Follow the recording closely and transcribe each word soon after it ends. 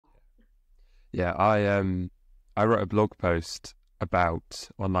Yeah, I wrote a blog post about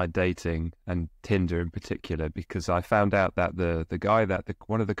online dating and Tinder in particular because I found out that the guy that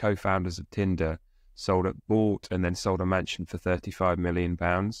one of the co-founders of Tinder bought and then sold a mansion for 35 million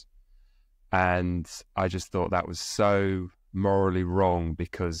pounds, and I just thought that was so morally wrong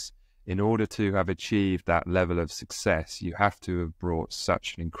because in order to have achieved that level of success, you have to have brought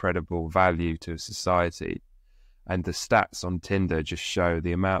such an incredible value to society. And the stats on Tinder just show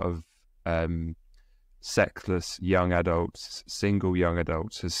the amount of sexless young adults, single young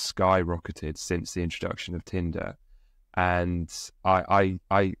adults, has skyrocketed since the introduction of Tinder. And I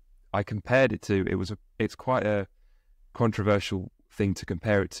compared it to it's quite a controversial thing to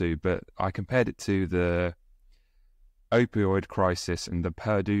compare it to, but I compared it to the opioid crisis and the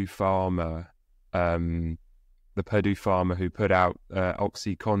Purdue farmer who put out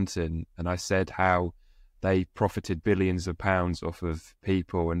OxyContin, and I said how they profited billions of pounds off of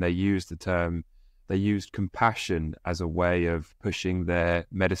people, and they used compassion as a way of pushing their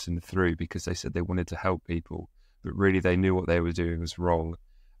medicine through because they said they wanted to help people, but really they knew what they were doing was wrong.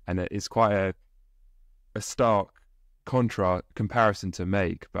 And it's quite a stark comparison to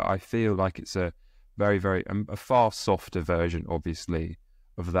make, but I feel like it's a very, very a far softer version, obviously,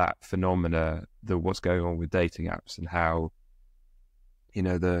 of that phenomena, what's going on with dating apps and how, you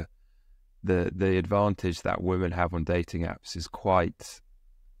know, the advantage that women have on dating apps is quite.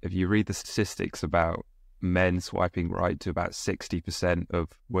 If you read the statistics about men swiping right to about 60% of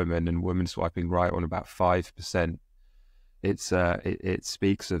women and women swiping right on about 5%, it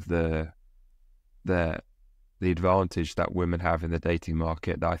speaks of the advantage that women have in the dating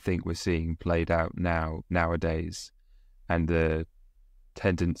market that I think we're seeing played out nowadays, and the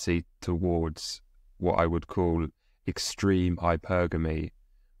tendency towards what I would call extreme hypergamy,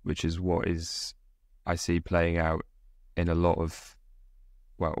 which is I see playing out in a lot of.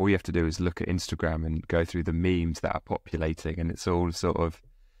 Well, all you have to do is look at Instagram and go through the memes that are populating, and it's all sort of,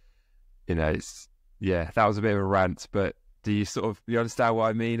 that was a bit of a rant, but you understand what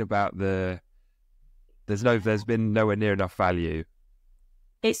I mean about there's been nowhere near enough value.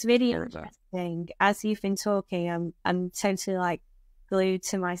 It's really interesting. As you've been talking, I'm totally like glued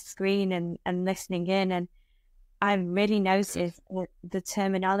to my screen and listening in, and I've really noticed the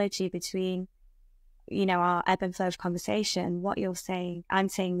terminology between, our ebb and flow of conversation. What you're saying, I'm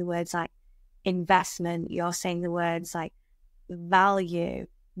saying the words like investment, you're saying the words like value,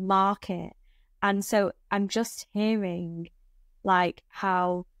 market. And so I'm just hearing like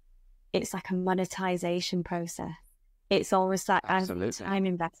how it's like a monetization process. It's almost like time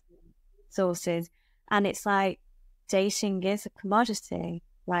investment sources. And it's like dating is a commodity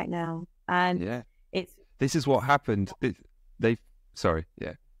right now. And this is what happened.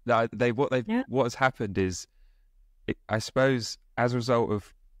 What has happened is, I suppose, as a result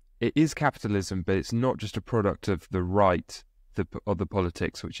of, it is capitalism, but it's not just a product of the right of the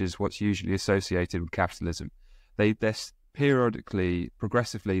politics, which is what's usually associated with capitalism. They're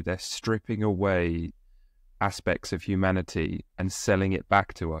progressively, they're stripping away aspects of humanity and selling it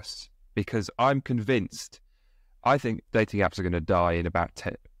back to us. Because I'm convinced, I think dating apps are going to die in about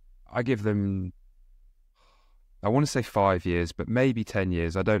 10. I give them, I want to say 5 years, but maybe 10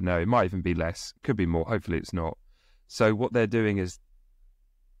 years. I don't know. It might even be less. Could be more. Hopefully it's not. So what they're doing is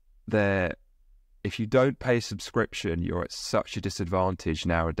if you don't pay a subscription, you're at such a disadvantage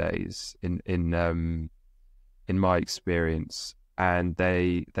nowadays in my experience. And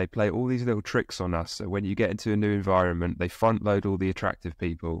they play all these little tricks on us. So when you get into a new environment, they front load all the attractive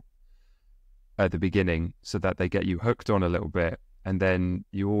people at the beginning so that they get you hooked on a little bit. And then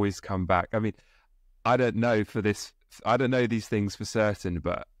you always come back. I mean, I don't know these things for certain,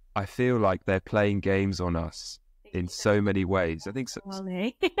 but I feel like they're playing games on us in so many ways. I think so.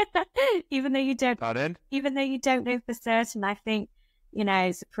 Even though you don't know for certain, I think,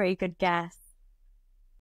 it's a pretty good guess.